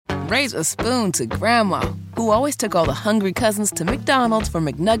raise a spoon to Grandma, who always took all the hungry cousins to McDonald's for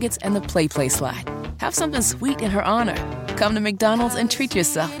McNuggets and the Play Slide. Have something sweet in her honor. Come to McDonald's and treat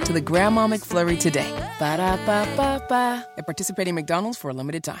yourself to the Grandma McFlurry today. Ba-da-ba-ba-ba. At participating McDonald's for a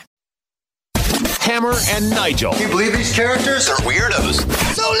limited time. Hammer and Nigel. Can you believe these characters are weirdos?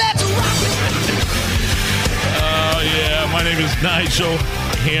 So let's rock it! Yeah, my name is Nigel.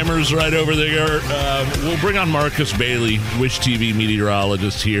 Hammer's right over there. We'll bring on Marcus Bailey, Wish TV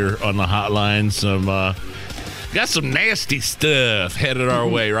meteorologist, here on the hotline. Got some nasty stuff headed our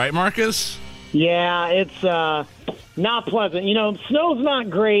way, right, Marcus? Yeah, it's not pleasant. You know, snow's not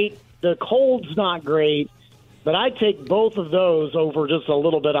great. The cold's not great. But I'd take both of those over just a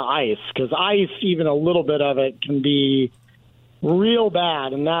little bit of ice, because ice, even a little bit of it, can be real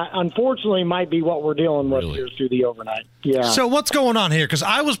bad. And that, unfortunately, might be what we're dealing with here through the overnight. Yeah. So what's going on here? Because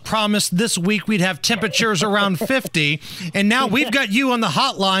I was promised this week we'd have temperatures around 50, and now we've got you on the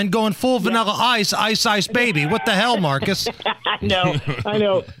hotline going full vanilla ice, ice, baby. What the hell, Marcus? I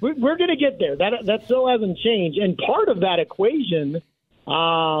know. We're going to get there. That still hasn't changed. And part of that equation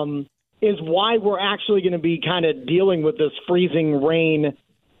is why we're actually going to be kind of dealing with this freezing rain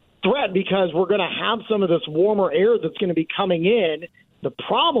threat, because we're going to have some of this warmer air that's going to be coming in. The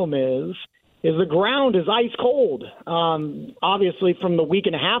problem is the ground is ice cold, obviously, from the week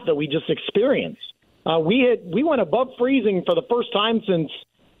and a half that we just experienced. We went above freezing for the first time since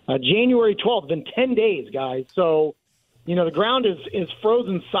January 12th, in 10 days, guys. So, you know, the ground is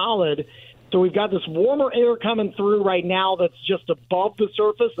frozen solid. So we've got this warmer air coming through right now that's just above the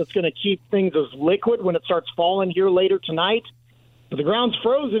surface that's going to keep things as liquid when it starts falling here later tonight. But the ground's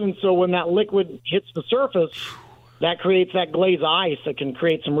frozen, and so when that liquid hits the surface, that creates that glaze of ice that can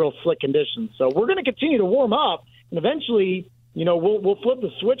create some real slick conditions. So we're going to continue to warm up, and eventually, you know, we'll flip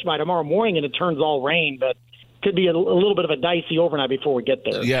the switch by tomorrow morning and it turns all rain, but could be a little bit of a dicey overnight before we get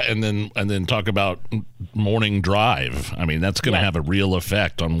there. Yeah, and then talk about morning drive. I mean, that's going to have a real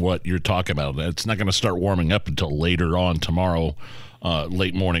effect on what you're talking about. It's not going to start warming up until later on tomorrow,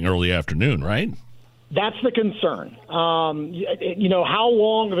 late morning, early afternoon, right? That's the concern. You know, how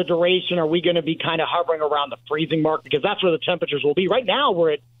long of a duration are we going to be kind of hovering around the freezing mark? Because that's where the temperatures will be. Right now,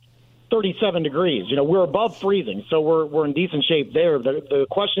 we're at 37 degrees. You know, we're above freezing, so we're in decent shape there. The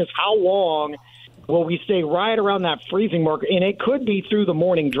question is, how long will we stay right around that freezing mark? And it could be through the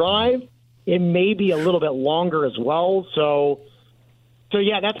morning drive. It may be a little bit longer as well. So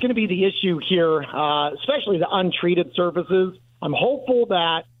yeah, that's going to be the issue here, especially the untreated surfaces. I'm hopeful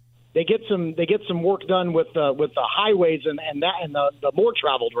that they get some work done with the highways and the more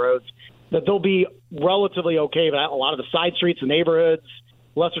traveled roads, that they'll be relatively okay. But a lot of the side streets and neighborhoods,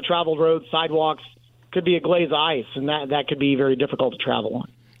 lesser traveled roads, sidewalks, could be a glaze of ice, and that could be very difficult to travel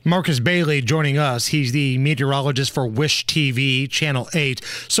on. Marcus Bailey joining us. He's the meteorologist for Wish TV, Channel 8.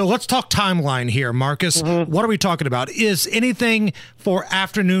 So let's talk timeline here, Marcus. Mm-hmm. What are we talking about? Is anything for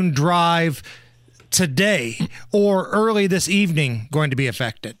afternoon drive today or early this evening going to be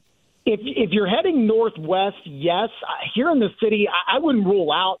affected? If you're heading northwest, yes. Here in the city, I wouldn't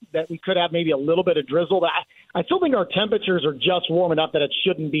rule out that we could have maybe a little bit of drizzle. But I still think our temperatures are just warm enough that it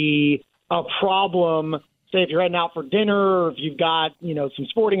shouldn't be a problem. Say if you're heading out for dinner, or if you've got, you know, some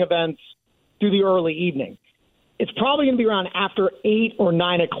sporting events through the early evening. It's probably going to be around after 8 or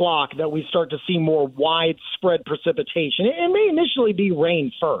 9 o'clock that we start to see more widespread precipitation. It may initially be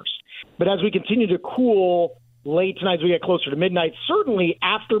rain first, but as we continue to cool late tonight, as we get closer to midnight, certainly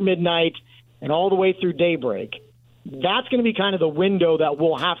after midnight and all the way through daybreak, that's going to be kind of the window that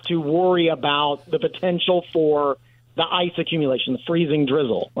we'll have to worry about the potential for the ice accumulation, the freezing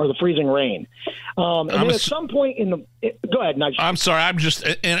drizzle, or the freezing rain. And then at some point go ahead, Nigel. I'm sorry.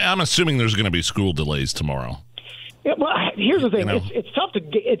 I'm assuming there's going to be school delays tomorrow. Yeah, well, here's the thing. You know? It's tough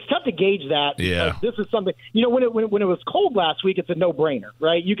to gauge that. Yeah. This is something, you know, when it was cold last week, it's a no-brainer,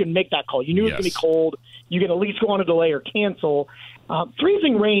 right? You can make that call. You knew it was going to be cold. You can at least go on a delay or cancel.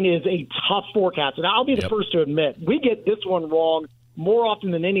 Freezing rain is a tough forecast, and I'll be the first to admit we get this one wrong more often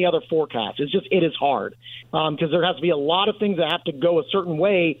than any other forecast. It is hard because there has to be a lot of things that have to go a certain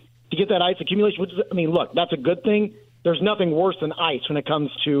way to get that ice accumulation. Which is, I mean, look, that's a good thing. There's nothing worse than ice when it comes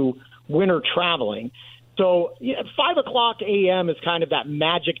to winter traveling. So 5 o'clock a.m. is kind of that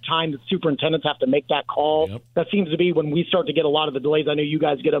magic time that superintendents have to make that call. Yep. That seems to be when we start to get a lot of the delays. I know you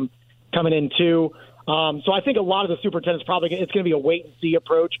guys get them coming in too. So I think a lot of the superintendents it's going to be a wait-and-see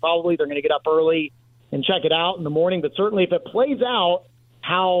approach. Probably they're going to get up early and check it out in the morning. But certainly if it plays out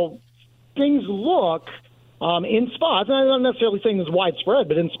how things look in spots, and I'm not necessarily saying this is widespread,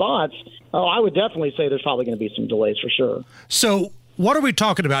 but in spots, I would definitely say there's probably going to be some delays for sure. So What are we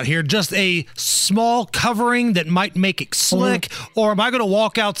talking about here? Just a small covering that might make it slick? Or am I going to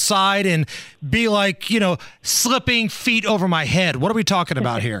walk outside and be like, slipping feet over my head? What are we talking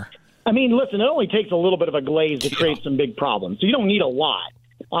about here? I mean, listen, it only takes a little bit of a glaze to create some big problems. So you don't need a lot.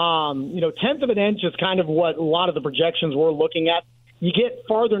 Tenth of an inch is kind of what a lot of the projections we're looking at. You get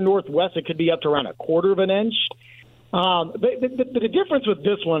farther northwest, it could be up to around a quarter of an inch. But the difference with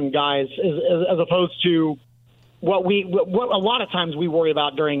this one, guys, is as opposed to what a lot of times we worry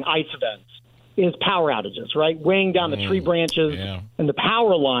about during ice events is power outages, right? Weighing down the tree branches and the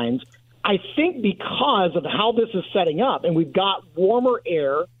power lines. I think because of how this is setting up, and we've got warmer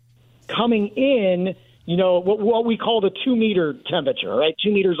air coming in, what we call the 2-meter temperature, right?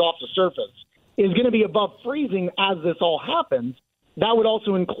 2 meters off the surface is going to be above freezing as this all happens. That would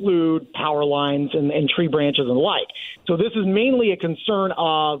also include power lines and tree branches and the like. So this is mainly a concern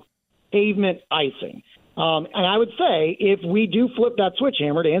of pavement icing. And I would say if we do flip that switch,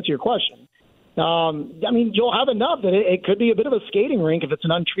 Hammer, to answer your question, you'll have enough that it could be a bit of a skating rink if it's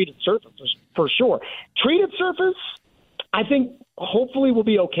an untreated surface, for sure. Treated surface, I think hopefully will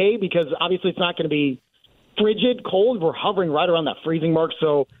be okay because obviously it's not going to be frigid cold. We're hovering right around that freezing mark,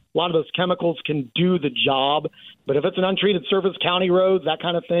 so a lot of those chemicals can do the job. But if it's an untreated surface, county roads, that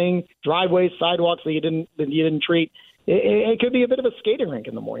kind of thing, driveways, sidewalks that you didn't treat, it could be a bit of a skating rink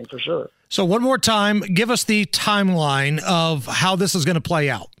in the morning for sure. So one more time, give us the timeline of how this is going to play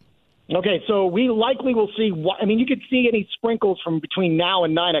out. Okay, so we likely will see you could see any sprinkles from between now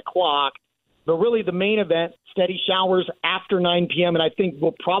and 9 o'clock, but really the main event, steady showers after 9 p.m., and I think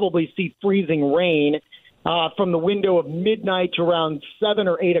we'll probably see freezing rain from the window of midnight to around 7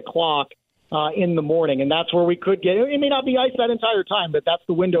 or 8 o'clock in the morning. And that's where we could get, it may not be ice that entire time, but that's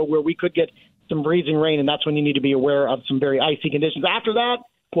the window where we could get some freezing rain, and that's when you need to be aware of some very icy conditions. After that,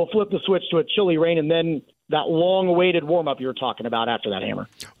 we'll flip the switch to a chilly rain, and then that long-awaited warm-up you were talking about after that, Hammer.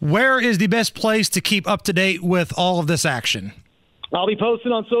 Where is the best place to keep up to date with all of this action? I'll be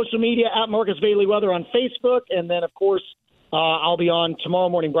posting on social media at Marcus Bailey Weather on Facebook, and then, of course, I'll be on tomorrow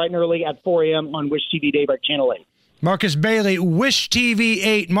morning bright and early at 4 a.m. on Wish TV Daybreak Channel 8. Marcus Bailey, Wish TV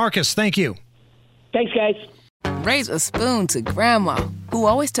 8. Marcus, thank you. Thanks, guys. Raise a spoon to Grandma, who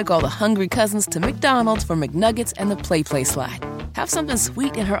always took all the hungry cousins to McDonald's for McNuggets and the Play Slide. Have something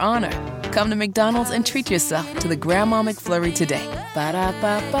sweet in her honor. Come to McDonald's and treat yourself to the Grandma McFlurry today.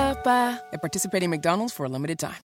 Ba-da-ba-ba-ba. At participating McDonald's for a limited time.